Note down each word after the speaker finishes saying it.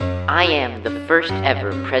I am the first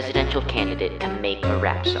ever presidential candidate to make a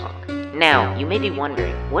rap song. Now, you may be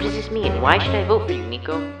wondering, what does this mean? Why should I vote for you,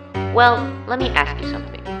 Nico? Well, let me ask you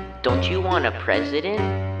something. Don't you want a president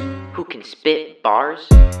who can spit bars?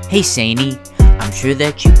 Hey Saini, I'm sure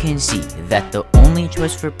that you can see that the only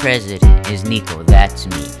choice for president is Nico, that's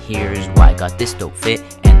me. Here's why, got this dope fit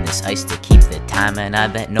and this ice to keep the time, and I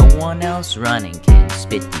bet no one else running can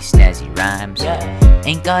spit these snazzy rhymes.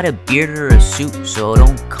 Ain't got a beard or a suit, so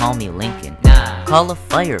don't call me Lincoln. Call a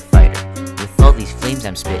firefighter with all these flames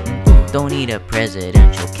I'm spitting. Don't need a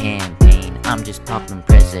presidential campaign, I'm just popping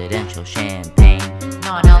presidential champagne.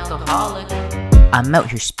 Non-alcoholic. I'm out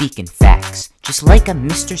here speaking facts, just like I'm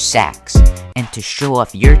Mr. Sax. And to show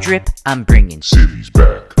off your drip, I'm bringing cities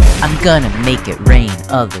back. I'm gonna make it rain,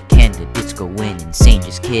 other candidates go in insane.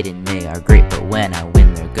 Just kidding, they are great, but when I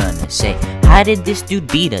win they're gonna say, how did this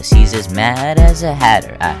dude beat us? He's as mad as a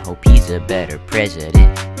hatter. I hope he's a better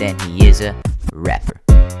president than he is a rapper.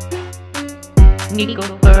 Nico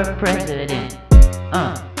for president.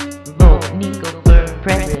 Vote Nico for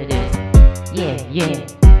president. Yeah.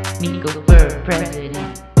 Nico for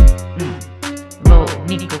president. Vote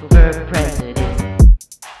Nico for president.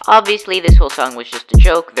 Obviously, this whole song was just a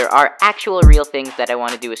joke. There are actual real things that I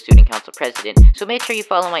want to do as student council president, so make sure you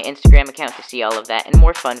follow my Instagram account to see all of that and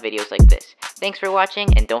more fun videos like this. Thanks for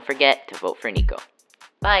watching, and don't forget to vote for Nico.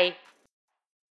 Bye!